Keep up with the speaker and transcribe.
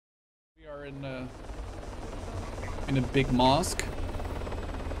Are in a big mosque.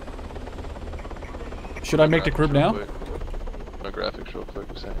 Should I make the group now? No graphics real quick.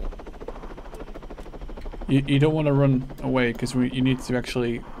 You don't want to run away because you need to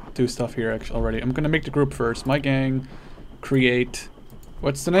actually do stuff here already. I'm gonna make the group first. My gang, create.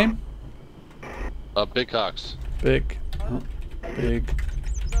 What's the name? Big Cox. Big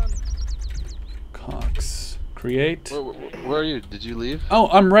Cox. Create. Where are you? Did you leave? Oh,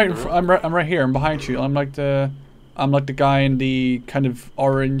 I'm right here. I'm behind you. I'm like the guy in the kind of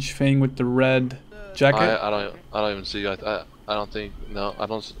orange thing with the red jacket. I don't even see you. I don't think. No, I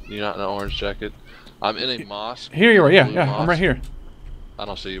don't. You're not in an orange jacket. I'm in a mosque. Here you are. Yeah, Mosque. I'm right here. I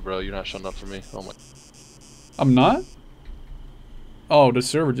don't see you, bro. You're not showing up for me. Oh my. I'm not? Oh, the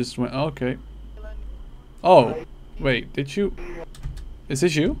server just went. Okay. Oh, wait. Did you? Is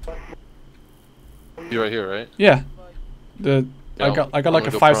this you? You're right here, right? Yeah. Yeah, I got like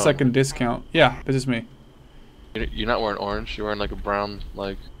a 5-second discount. Yeah, this is me. You're not wearing orange. You're wearing like a brown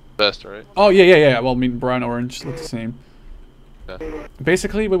like vest, right? Oh yeah. Well, I mean brown, orange, look the same. Yeah.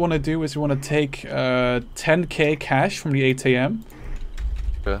 Basically, what we want to do is we want to take 10k cash from the ATM.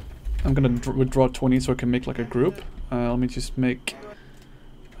 Okay. I'm gonna withdraw 20 so I can make like a group. Let me just make.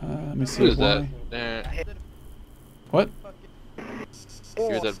 Let me see. Who is that? What? You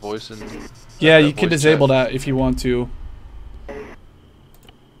hear that voice in? Yeah, you can disable that if you want to. Can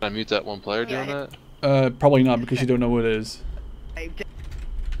I mute that one player doing that? Probably not because you don't know who it is.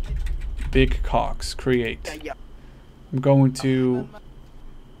 Big Cox, create. I'm going to.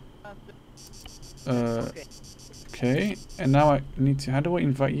 Okay, and now I need to. How do I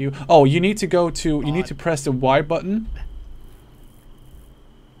invite you? Oh, you need to go to. You need to press the Y button.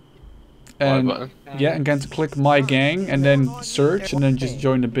 And Y button? yeah, and then to click my gang, and then search, and then just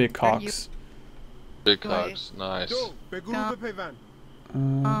join the Big Cox. Big Cox, nice. How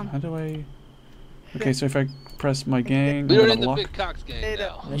do I? Okay, so if I press my gang, You're in the Big Cox gang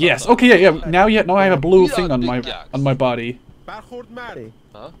now. Yes. Okay. Yeah. Now I have a blue thing on my body.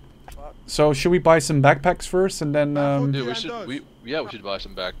 Huh? So should we buy some backpacks first, and then? Dude, we should buy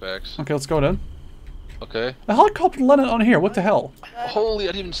some backpacks. Okay, let's go then. Okay. A helicopter landed on here. What the hell? Holy, I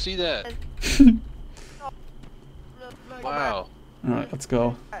didn't even see that. Wow. All right, let's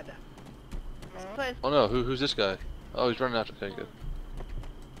go. Oh no, who's this guy? Oh, he's running after. Okay, good.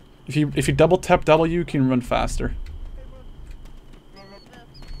 If you double tap W, you can run faster.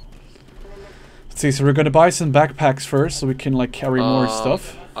 Let's see. So we're gonna buy some backpacks first, so we can like carry more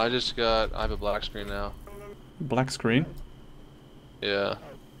stuff. I have a black screen now. Black screen. Yeah.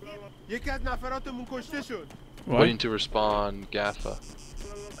 What? Waiting to respawn Gaffa.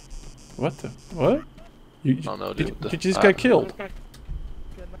 What the? What? You I don't know, dude. you just got killed.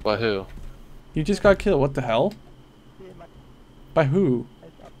 By who? You just got killed. What the hell? By who?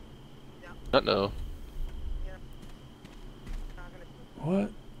 Not know.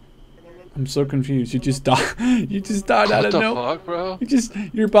 What? I'm so confused. You just died. You just died out of nowhere. What the fuck, bro?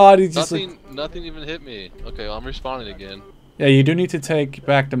 Your body just nothing even hit me. Okay, well, I'm respawning again. Yeah, you do need to take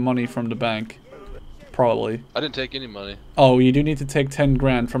back the money from the bank. Probably. I didn't take any money. Oh, you do need to take 10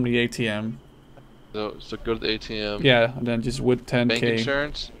 grand from the ATM. So go to the ATM. Yeah, and then just with 10k. Bank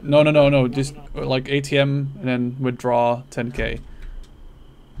insurance? No. Just like ATM and then withdraw 10k.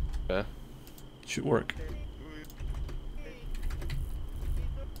 Okay. Should work.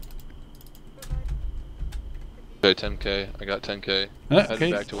 Okay, 10k. I got 10k. Okay.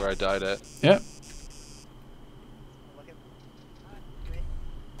 Headed back to where I died at. Yeah.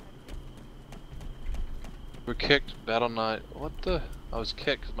 We're kicked. Battle night. What the? I was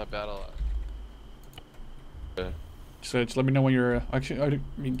kicked because my battle. Okay. So just let me know when you're. Actually, I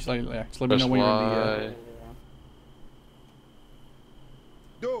mean, just let me know when you're in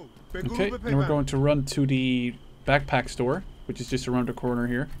the. Okay, and we're going to run to the backpack store, which is just around the corner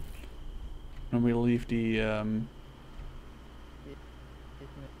here. And we'll leave the.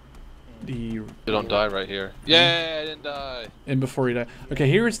 You don't die right here. Yeah, I didn't die. And before you die. Okay,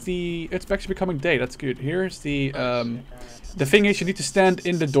 here's the. It's actually becoming day. That's good. Here's the. The thing is, you need to stand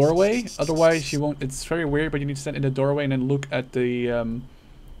in the doorway. Otherwise, you won't. It's very weird, but you need to stand in the doorway and then look at the. I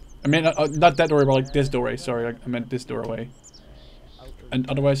mean, not that doorway, but like this doorway. Sorry, I meant this doorway. And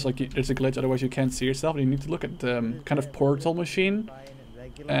otherwise, like there's a glitch. Otherwise, you can't see yourself. You need to look at the kind of portal machine.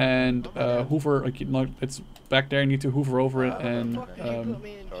 And hover, like it's back there. You need to hover over it and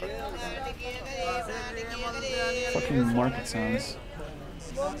fucking market sounds.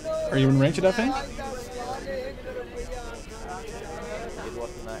 Are you in range of that thing?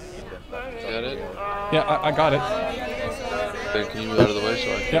 Got it? Yeah, I got it. Okay, can you move out of the way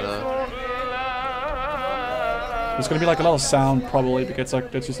so I can? There's gonna be like a lot of sound probably because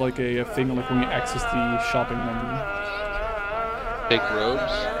like that's just like a thing like when you access the shopping menu. Take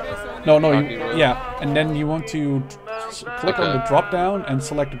robes. No, Robes? yeah, and then you want to click on the drop down and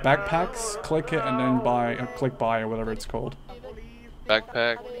select backpacks, click it, and then buy, click buy or whatever it's called.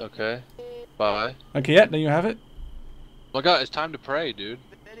 Backpack. Okay. Buy. Okay, yeah, then you have it. Oh my God, it's time to pray, dude.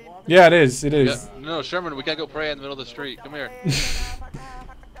 Yeah, it is. It is. Yeah, no, Sherman, we can't go pray in the middle of the street. Come here.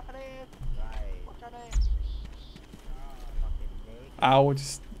 Ow!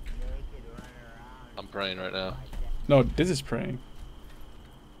 Just. I'm praying right now. No, this is praying.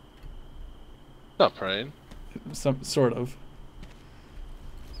 Not praying. Some sort of.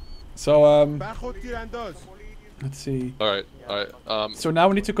 So let's see. All right. So now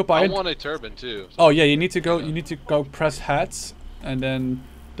we need to go buy. I want a turban too. Oh yeah, you need to go. You need to go press hats, and then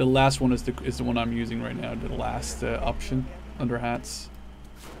the last one is the one I'm using right now. The last option under hats.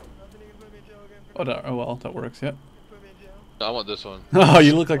 Oh, well, that works. Yeah. I want this one. Oh,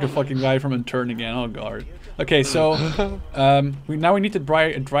 you look like a fucking guy from Intern again. Oh god. Okay, so we need to buy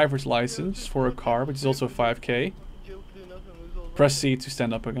a driver's license for a car, which is also 5K. Press C to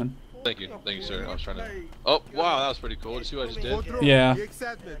stand up again. Thank you, sir. I was trying to. Oh, wow, that was pretty cool. Did you see what I just did? Yeah. Okay.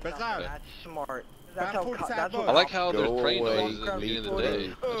 That's smart. That's how I like how there's praying noises at the beginning of the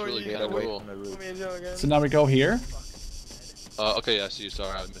day. That's really kind of cool. So now we go here. Okay, yeah, I see you.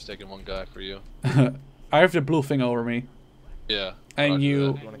 Sorry, I was mistaken one guy for you. I have the blue thing over me. Yeah. And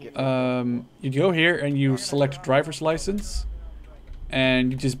you go here and you select driver's license,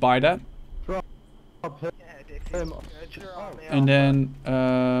 and you just buy that. And then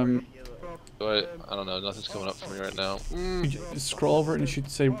Wait, I don't know. Nothing's coming up for me right now. you just scroll over and it should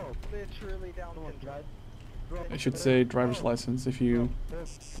say driver's license if you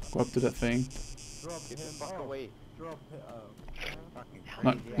go up to that thing.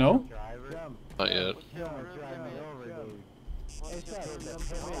 No? Not yet.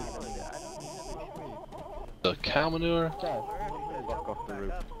 The cow manure?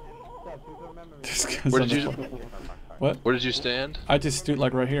 Where did you? What? Where did you stand? I just stood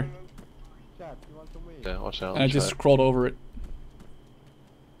like right here. Okay, watch out. And I just scrolled over it.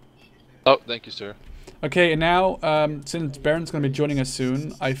 Oh, thank you, sir. Okay, and now since Baron's gonna be joining us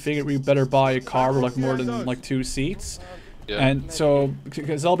soon, I figured we better buy a car with like more than like 2 seats. Yeah. And so,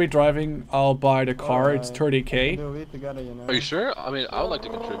 because I'll be driving, I'll buy the car. It's 30K. Are you sure? I mean, I would like to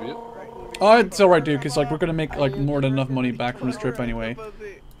contribute. Oh, it's alright, dude, because like we're gonna make like more than enough money back from this trip anyway.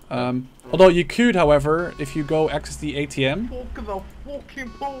 Although you could, however, if you go access the ATM,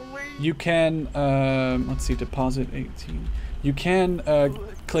 you can let's see, deposit 18. You can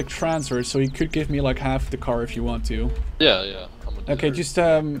click transfer, so you could give me like half the car if you want to. Yeah, yeah. Okay, just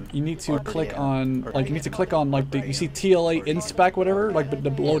you need to click on like the you see TLA inspec whatever like the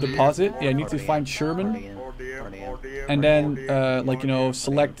below deposit. Yeah, you need to find Sherman, and then like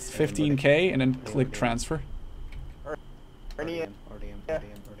select 15K and then click transfer.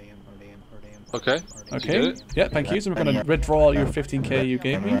 Okay. Okay. Yeah, thank you. So we're gonna withdraw your 15K you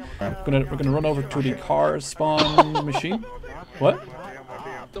gave me. We're gonna run over to the car spawn machine. What?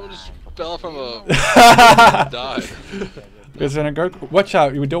 Someone just fell from a died. Because then watch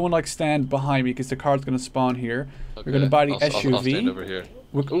out, you don't want to like stand behind me because the car's gonna spawn here. Okay. We're gonna buy the SUV. I'll stand over here.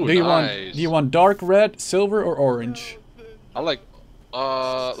 Ooh, do you nice. do you want dark red, silver, or orange? I like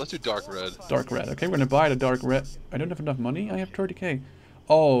let's do dark red. Dark red. Okay, we're gonna buy the dark red. I don't have enough money. I have 30K.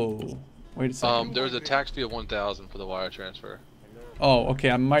 Oh, wait a second. There was a tax fee of 1,000 for the wire transfer. Oh, okay.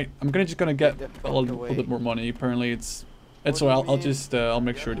 I'm just gonna get a little bit more money. Apparently, it's alright. I'll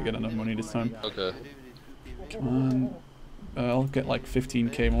make sure to get enough money this time. Okay. Come on. I'll get like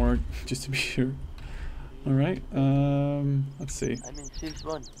 15K more just to be sure. Alright, let's see.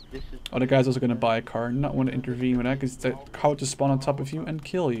 Oh, the guy's also gonna buy a car. Not want to intervene with that because that car will just spawn on top of you and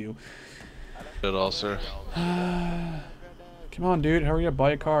kill you. Good all, sir. Come on, dude. Hurry up,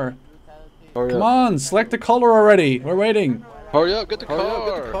 buy a car. Come on, select the color already. We're waiting. Hurry up, get the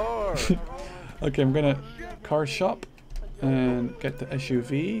car. Okay, I'm gonna car shop and get the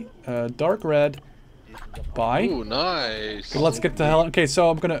SUV. Dark red. Buy. Ooh, nice. Okay, let's get the hell. Okay, so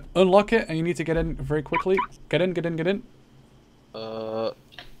I'm gonna unlock it, and you need to get in very quickly. Get in. Got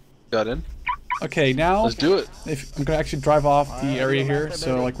in. Okay, now let's do it. I'm gonna actually drive off the area here,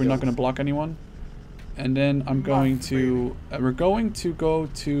 so like we're not gonna block anyone. And then I'm going to we're going to go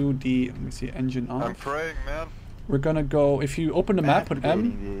to the let me see engine off. I'm praying, man. We're gonna go if you open the map with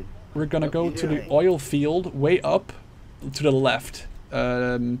M. We're gonna go to the oil field way up to the left.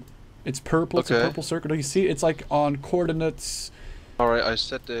 It's purple. It's a purple circle. You see, it's like on coordinates Alright, I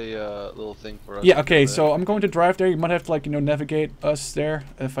set a little thing for us. Yeah, okay, so I'm going to drive there. You might have to, like, you know, navigate us there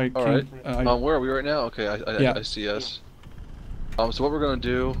if I can. Alright. Where are we right now? Okay, I see us. So what we're gonna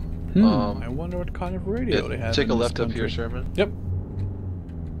do... I wonder what kind of radio they have. Take in a this left up country. here, Sherman. Yep.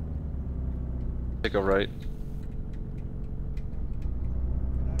 Take a right.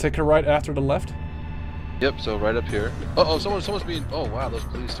 Take a right after the left. Yep, so right up here. Oh, someone's being... Oh, wow, those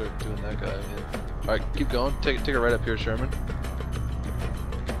police are doing that guy. Alright, keep going. Take a right up here, Sherman.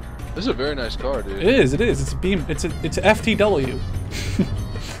 This is a very nice car, dude. It is. It's a beam. It's a FTW.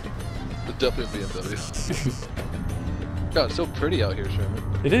 It's definitely a BMW. God, it's so pretty out here, Sherman.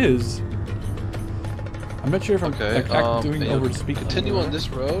 It is. I'm not sure if I'm doing over the speaker. Continue on this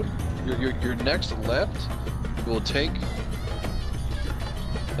road. Your next left will take...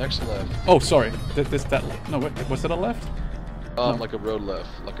 Next left. Oh, sorry. That no, was that a left? No. Like a road left,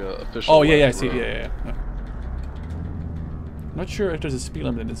 like a official. Oh yeah, I see. Yeah. Not sure if there's a speed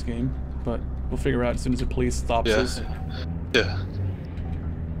limit in this game, but we'll figure out as soon as the police stops us. Yeah.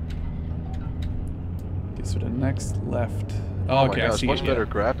 Okay, so the next left. Oh okay, my God, I see. Much better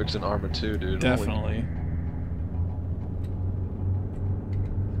graphics in ARMA 2, dude. Definitely.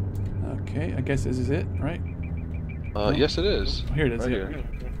 Okay, I guess this is it, right? Yes, it is. Oh, here it is. Right here.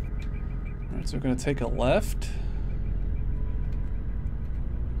 Alright, so we're gonna take a left.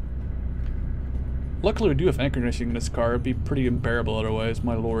 Luckily, we do have air conditioning in this car. It'd be pretty unbearable otherwise,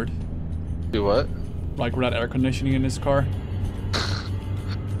 my lord. Do what? Like, without air conditioning in this car.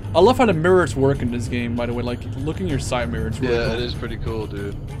 I love how the mirrors work in this game, by the way. Like, look in your side mirrors. Really Yeah, cool. it is pretty cool,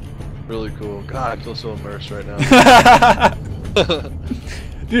 dude. Really cool. God, I feel so immersed right now.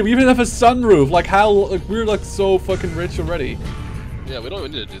 Dude, we even have a sunroof. Like, how? Like, we're like so fucking rich already. Yeah, we don't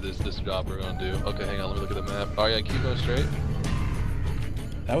even need to do this job we're gonna do. Okay, hang on. Let me look at the map. Oh yeah, keep going straight.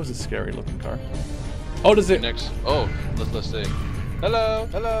 That was a scary looking car. Oh, does it? Next. Oh, let's see.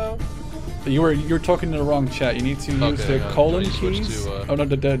 Hello. You're talking to the wrong chat. You need to use the colon keys. Oh no,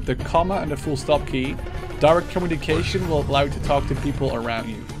 the comma and the full stop key. Direct communication will allow you to talk to people around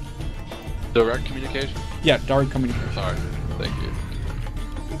you. Direct communication? Yeah, direct communication. Alright, thank you.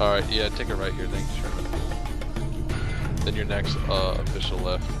 Alright, yeah, take it right here, thank you, Sherman. Then your next official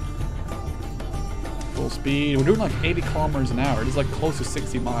left. Full speed. We're doing like 80 kilometers an hour. It's like close to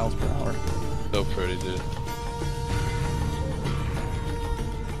 60 miles per hour. So pretty, dude.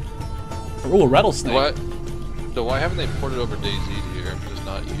 Oh, a rattlesnake. What? So why haven't they ported over DayZ here? It's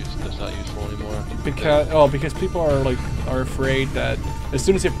not useful anymore. Because people are afraid that as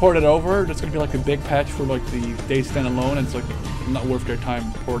soon as they port it over, there's gonna be like a big patch for like the day standalone, and it's like not worth their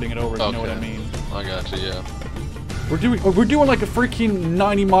time porting it over. If you know what I mean? I gotcha. Yeah. We're doing like a freaking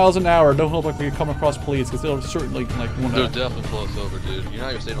 90 miles an hour. Don't hope like we come across police, because they'll certainly like want They'll to. definitely pull us over, dude. You're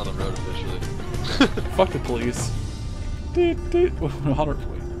not even staying on the road officially. Fuck the police. 100.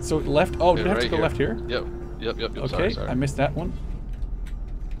 So left. Oh, do we have to go left here? Yep. Okay, sorry. I missed that one.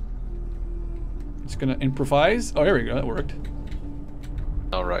 Just gonna improvise. Oh, here we go. That worked.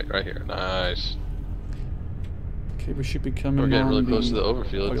 Oh, right here. Nice. Okay, we should be coming. We're getting really close to the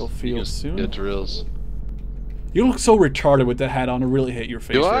overfield. Oil field soon. Get drills. You look so retarded with that hat on. I really hate your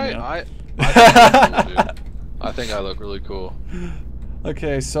face right now. I think I look cool, dude. I think I look really cool.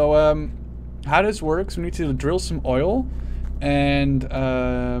 Okay, so how this works? We need to drill some oil, and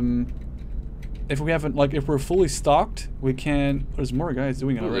if we haven't, like, if we're fully stocked, we can. There's more guys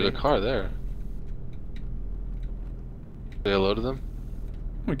doing it already. There's a car there. Say hello to them.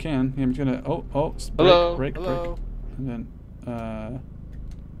 We can. Yeah, I'm just gonna. Oh, brake, Hello. and then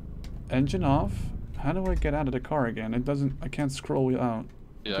engine off. How do I get out of the car again? It doesn't. I can't scroll out.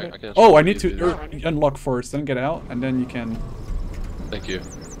 Yeah, I can't. Oh, I need to unlock first, then get out, and then you can. Thank you.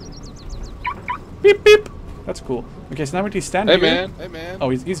 Beep beep. That's cool. Okay, so now we need to stand here. Hey man. Oh,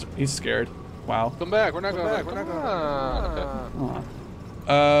 he's scared. Wow. Come back. We're not going back.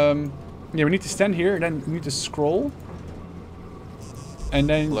 Okay. Yeah, we need to stand here, and then we need to scroll, and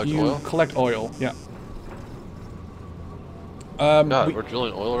then collect oil. Yeah. God, we're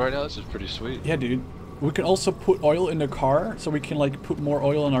drilling oil right now. This is pretty sweet. Yeah, dude. We can also put oil in the car, so we can like put more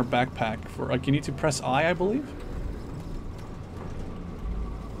oil in our backpack. For like, you need to press I believe.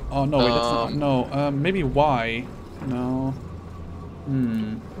 Oh no, wait, that's not. No, maybe Y. No.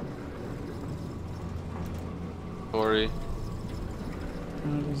 Sorry.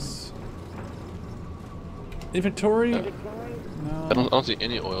 Inventory? No. No. I don't see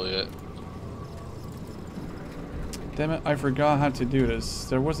any oil yet. Damn it, I forgot how to do this.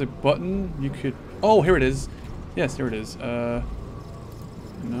 There was a button you could... Oh, here it is. Yes, here it is. No,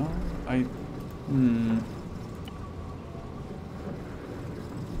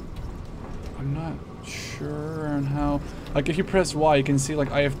 I'm not sure on how. Like, if you press Y, you can see like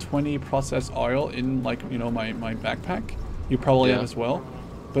I have 20 processed oil in like, you know, my backpack. You probably have as well.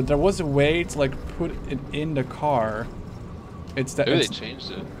 But there was a way to like put it in the car. It's that. Maybe they changed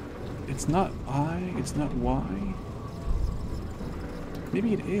it. It's not I. It's not Y.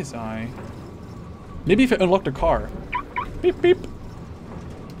 Maybe it is I. Maybe if I unlock the car. Beep beep.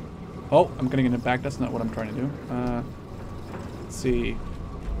 Oh, I'm getting in the back. That's not what I'm trying to do. Let's see.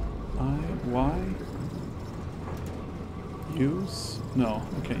 I, Y. Use? No,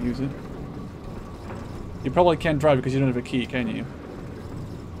 I can't use it. You probably can't drive because you don't have a key, can you?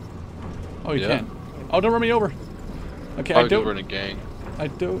 Oh, you can. Oh, don't run me over. Okay, I don't. We're in a gang. I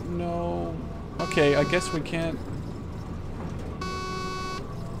don't know. Okay, I guess we can't.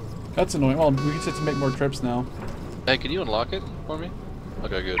 That's annoying. Well, we can just have to make more trips now. Hey, can you unlock it for me?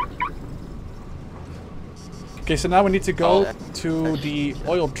 Okay, good. Okay, so now we need to go to the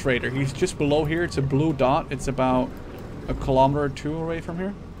oil trader. He's just below here. It's a blue dot. It's about a kilometer or 2 away from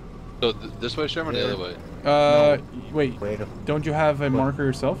here. So this way, Sherman, or the other way? No. Wait. Don't you have a marker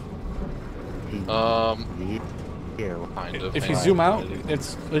yourself? Kind of. If you zoom out,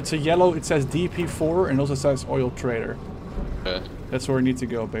 it's a yellow. It says DP4 and also says oil trader. Okay. That's where we need to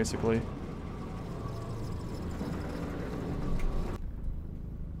go, basically.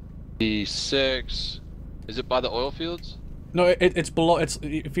 D6. Is it by the oil fields? No, it's below. It's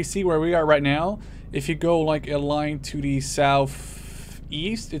if you see where we are right now. If you go like a line to the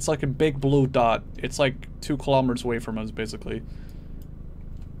southeast, it's like a big blue dot. It's like 2 kilometers away from us, basically.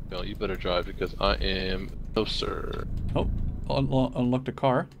 Well, you better drive because I am no sir. Oh, I'll unlock the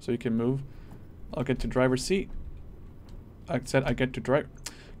car so you can move. I'll get to driver's seat. I said I get to drive.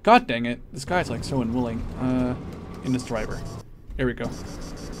 God dang it! This guy's like so unwilling. In this driver. Here we go.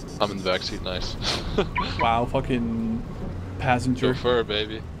 I'm in the back seat. Nice. Wow, fucking passenger. Chauffeur,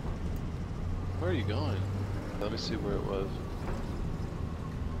 baby. Where are you going? Let me see where it was.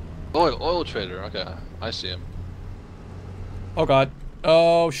 Oh, oil trader. Okay, I see him. Oh god.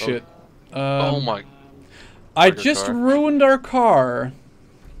 Oh shit. Oh my. I just ruined our car.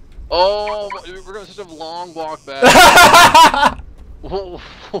 Oh, we're going such a long walk back.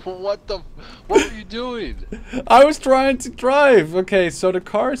 What the? What were you doing? I was trying to drive. Okay, so the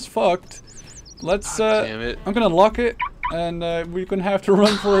car is fucked. Let's. Damn it. I'm gonna lock it, and we're gonna have to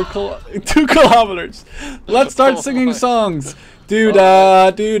run for 2 kilometers. Let's start singing songs. Doo-da,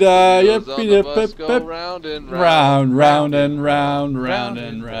 doo-da, yep, round and round, round and round, round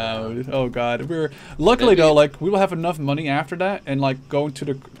and round. Oh god, luckily though, like we will have enough money after that, and like going to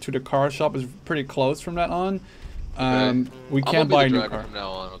the car shop is pretty close from that on. We can't buy a new car from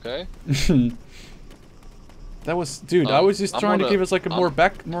now on, okay? That was, dude. I was just trying to give us like a more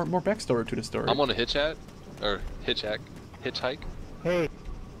backstory to the story. I'm on a hitchhike. Hey.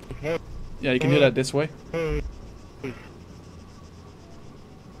 Yeah, you can do that this way.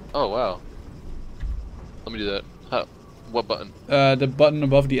 Oh wow. Let me do that. How? What button? The button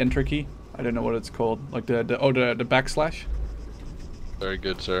above the enter key. I don't know what it's called. Like the backslash. Very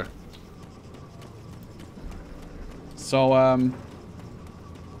good, sir. So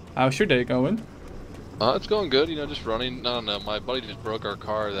how's your day going? It's going good. You know, just running. No, my buddy just broke our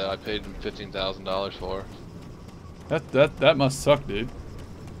car that I paid him $15,000 for. That must suck, dude.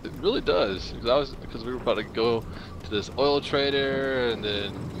 It really does. Because we were about to go to this oil trader and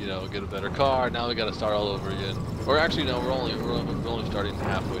then, you know, get a better car. Now we got to start all over again. Or actually, no, we're only starting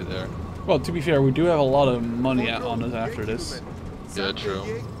halfway there. Well, to be fair, we do have a lot of money on us after this. Yeah,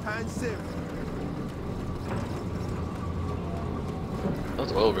 true.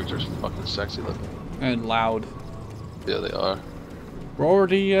 Those oil rigs are fucking sexy looking. And loud. Yeah, they are. We're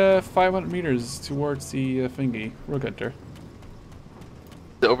already 500 meters towards the thingy. We'll get there.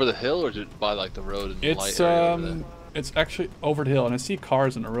 Over the hill, or is it by like the road and the light area over there? It's actually over the hill, and I see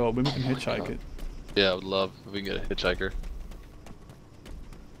cars in the road. Maybe we can hitchhike it. Yeah, I would love if we can get a hitchhiker.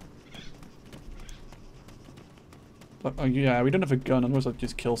 But, yeah, we don't have a gun, otherwise I'd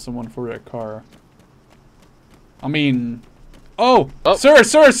just kill someone for their car. I mean... Oh! Sir,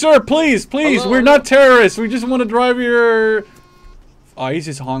 please! Hello, we're not terrorists! We just want to drive your... Oh, he's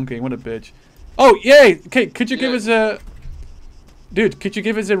just honking. What a bitch. Oh, yay! Okay, could you give us a... Dude, could you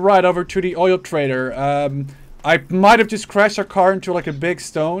give us a ride over to the oil trader? I might have just crashed our car into like a big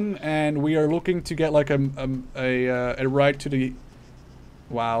stone, and we are looking to get like a ride to the...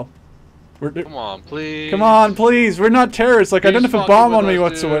 Wow. Come on, please. Come on, please. We're not terrorists. Like, I don't have a bomb on me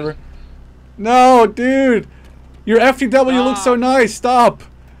whatsoever. No, dude. Your FTW looks so nice. Stop.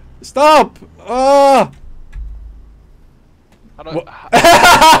 Stop. Ah.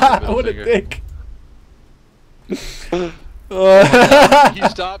 What a dick. He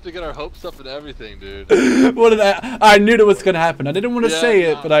stopped to get our hopes up and everything, dude. What did I knew that was gonna happen. I didn't want to say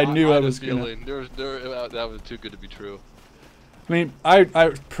it, but I knew I was gonna. That was too good to be true. I mean,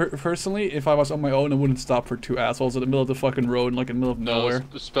 personally, if I was on my own, I wouldn't stop for two assholes in the middle of the fucking road, like in the middle of nowhere.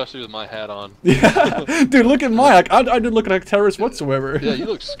 Especially with my hat on. Yeah, dude, look at mine. Like, I didn't look like a terrorist whatsoever. Yeah, you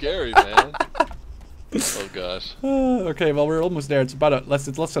look scary, man. Oh gosh. Okay, well we're almost there. It's about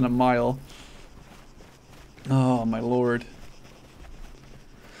it's less than a mile. Oh my lord.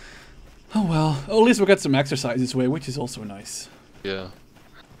 Oh well. Oh, at least we'll get some exercise this way, which is also nice. Yeah.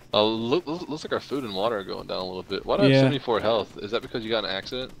 Looks like our food and water are going down a little bit. Why do I have 74 health? Is that because you got an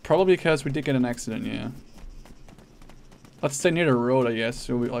accident? Probably because we did get an accident, yeah. Let's stay near the road, I guess,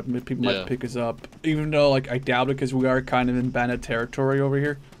 so people might pick us up. Even though, like, I doubt it, because we are kind of in bandit territory over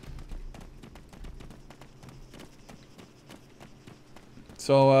here.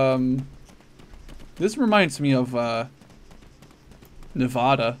 So, this reminds me of,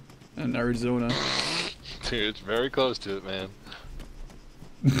 Nevada and Arizona. Dude, it's very close to it, man.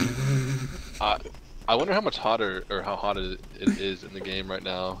 I wonder how much hotter, or how hot it is in the game right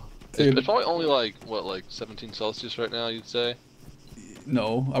now. It's probably only like, what, like 17 Celsius right now, you'd say?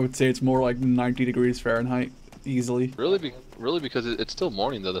 No, I would say it's more like 90 degrees Fahrenheit, easily. Really, because it's still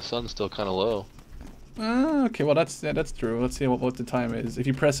morning though, the sun's still kind of low. Okay, well that's true. Let's see what the time is. If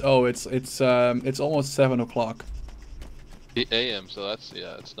you press O, it's almost 7 o'clock. AM, so that's,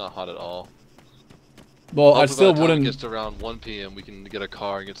 yeah, it's not hot at all. Well, I still wouldn't. When it gets to around 1 p.m., we can get a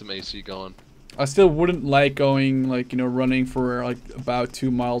car and get some AC going. I still wouldn't like going, like, you know, running for like about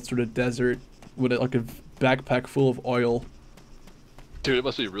 2 miles through the desert with like a backpack full of oil. Dude, it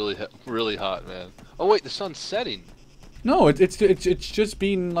must be really hot, man. Oh wait, the sun's setting. No, it's just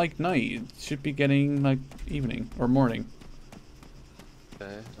been like night. It should be getting like evening or morning.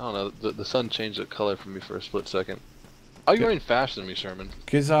 Okay, I don't know. The sun changed the color for me for a split second. How are you running faster than me, Sherman?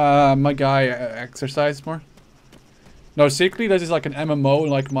 Cause my guy exercised more. No, secretly this is like an MMO, and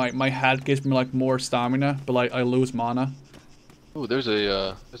like my hat gives me like more stamina, but like I lose mana. Ooh, there's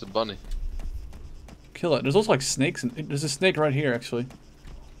a bunny. Kill it. There's also like snakes, and there's a snake right here actually.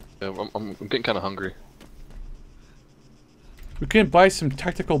 Yeah, I'm getting kind of hungry. We can buy some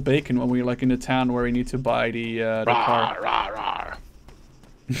tactical bacon when we're like in the town where we need to buy the car. Rawr, rawr.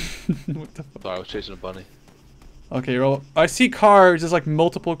 What the fuck? Sorry, I was chasing a bunny. Okay, well, I see cars. There's like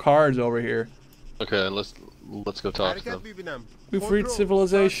multiple cars over here. Okay, let's go talk to them. We've reached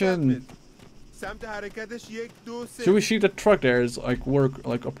civilization. Should we shoot the truck there? Is like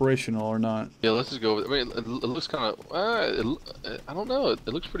operational or not? Yeah, let's just go. I mean, it looks kind of. I don't know. It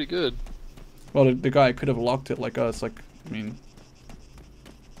looks pretty good. Well, the guy could have locked it like us. Like, I mean,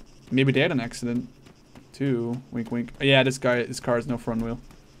 maybe they had an accident too. Wink, wink. Yeah, this car has no front wheel.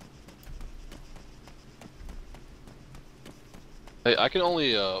 Hey, I can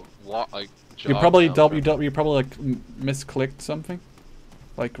only walk like. You probably you probably like misclicked something.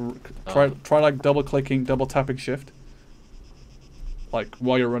 Like try like double tapping shift. Like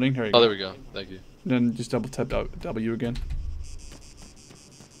while you're running. Here you go. Oh, there we go. Thank you. Then just double tap W again.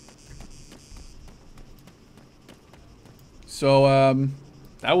 So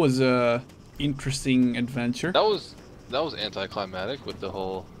that was a interesting adventure. That was anticlimactic with the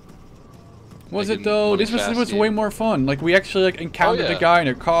whole. Was it though? This was way more fun. Like we actually like encountered a guy in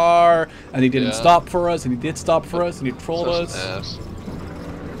a car, and he didn't stop for us, and he did stop for us, and he trolled us.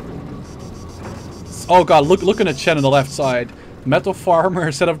 Oh god, look in the chat on the left side. Metal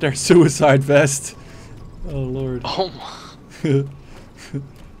Farmer set up their suicide vest. Oh lord. Oh my.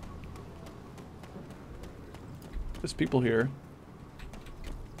 There's people here.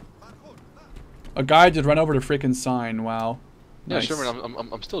 A guy just ran over the freaking sign. Wow. Yeah, Nice. Sherman,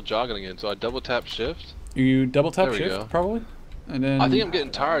 I'm still jogging again, so I double tap shift. You double tap There we shift go. probably, and then. I think I'm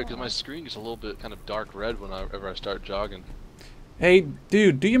getting tired because my screen gets a little bit kind of dark red whenever I start jogging. Hey,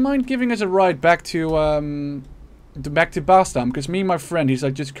 dude, do you mind giving us a ride back to Bastam? Because me and my friend, he's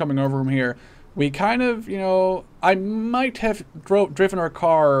like just coming over from here. We kind of, you know, I might have drove our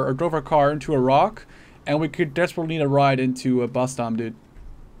car into a rock, and we could desperately need a ride into Bastam, dude.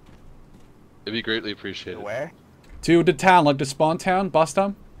 It'd be greatly appreciated. Where? To the town, like the spawn town,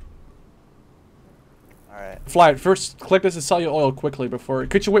 Bastam. Alright. Fly it. First, click this to sell you oil quickly before.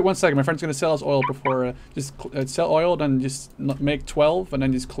 Could you wait 1 second? My friend's gonna sell us oil before. Just sell oil, then just make 12, and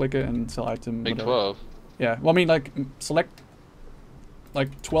then just click it and sell item. Make whatever. 12. Yeah. Well, I mean, like select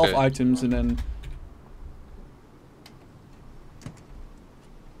like 12 items, and then.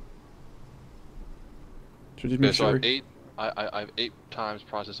 So just make Okay, so sure. I have 8 times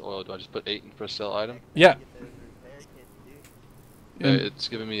processed oil. Do I just put 8 in for a sell item? Yeah. It's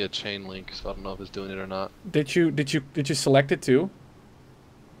giving me a chain link, so I don't know if it's doing it or not. Did you select it too?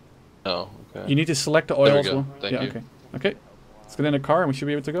 No. Okay. You need to select the There oil we as go. well. Thank yeah. you. Okay. Okay. Let's get in the car and we should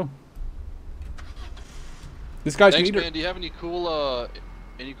be able to go. This guy's Thanks, meter. man. Do you have any cool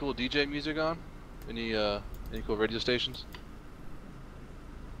DJ music on? Any cool radio stations?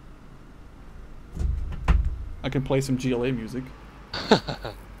 I can play some GLA music.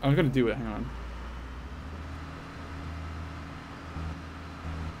 I'm gonna do it. Hang on.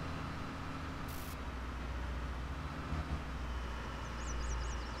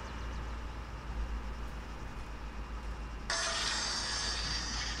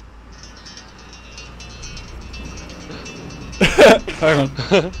 Hang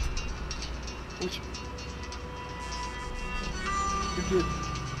on.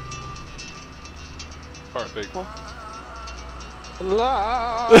 Perfect.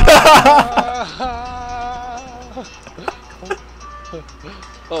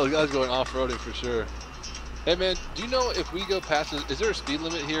 Oh, the guy's going off-roading for sure. Hey man, do you know if we go past is there a speed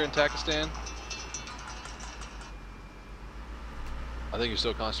limit here in Takistan? I think you're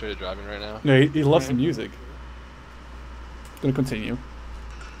so concentrated driving right now. No, he loves the music. Gonna continue.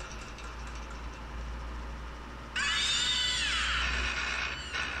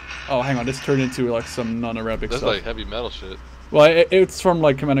 Oh, hang on. This turned into like some non-Arabic That's stuff. like heavy metal shit. Well, it's from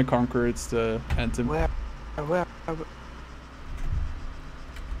like Command & Conquer. It's the anthem. Where?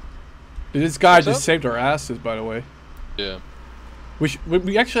 This guy What's just up? saved our asses, by the way. Yeah.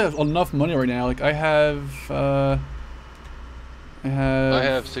 We actually have enough money right now. Like I have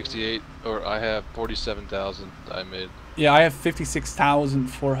 68, or I have 47,000 I made. Yeah, I have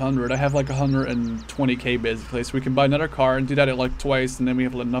 56,400. I have like 120k basically, so we can buy another car and do that at like twice, and then we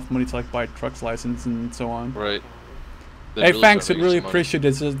have enough money to like buy a truck's license and so on. Right. Then Hey, really thanks. start I making really some money. appreciate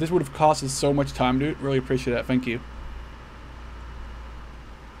this. This would have cost us so much time, dude. Really appreciate that. Thank you.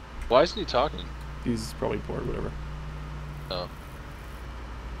 Why isn't he talking? He's probably bored, whatever. Oh.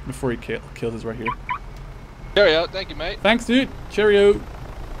 Before he kills us right here. Carry out. Thank you, mate. Thanks, dude. Cheerio.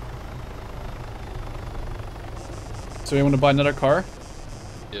 So you want to buy another car?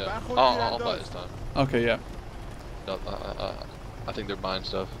 Yeah. I'll buy this time. Okay, yeah. No, I think they're buying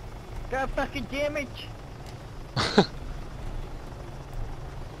stuff. Got fucking damage.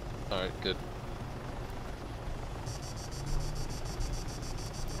 Alright, good.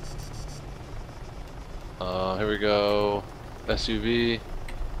 Here we go. SUV.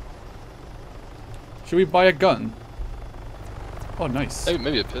 Should we buy a gun? Oh, nice.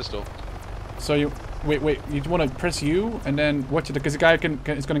 Maybe a pistol. So you wait. You want to press U and then watch it because the guy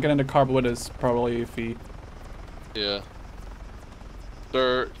is gonna get in the car with us probably if he. Yeah.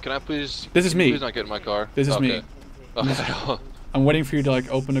 Sir, can I please? This is me. Please not get in my car. This is okay. me. Okay. I'm waiting for you to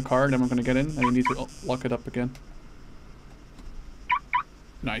like open the car, and then we're gonna get in, and you need to lock it up again.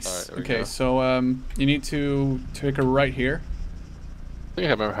 Nice. Alright, there we Okay, go. so you need to take a right here. I think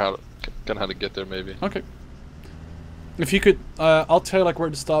I remember how to get there maybe. Okay. If you could, I'll tell you like where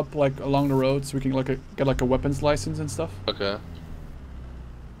to stop like along the road, so we can like get like a weapons license and stuff. Okay.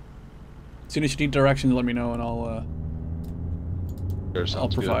 As soon as you need directions, let me know, and I'll Sure,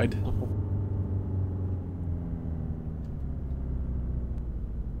 sounds good. provide.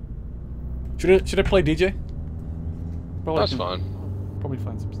 Should I play DJ? Probably That's can- fine. Probably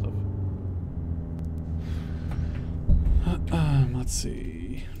find some stuff. Let's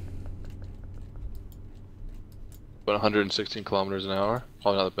see. About 116 kilometers an hour.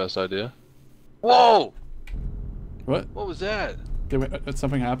 Probably not the best idea. Whoa! What? What was that? Did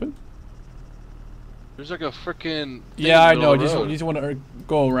something happen? There's like a freaking. Yeah, I know. You just want to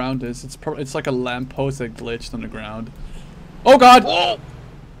go around this. It's like a lamppost that glitched on the ground. Oh God! Whoa!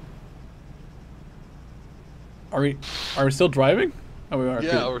 Are we still driving? Oh, we are.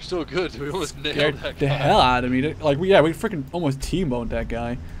 Yeah, good. we're still good. We almost nailed Scared that the guy. hell out of me. Like we freaking almost T-boned that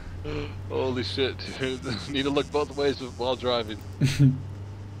guy. Holy shit, dude. Need to look both ways while driving.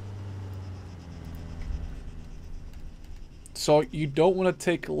 So you don't want to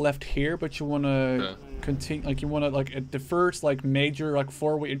take left here, but you want to Okay. continue. Like you want to like at the first like major like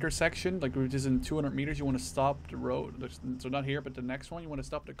four-way intersection, like which is in 200 meters. You want to stop the road. So not here, but the next one. You want to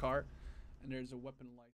stop the car, and there's a weapon light.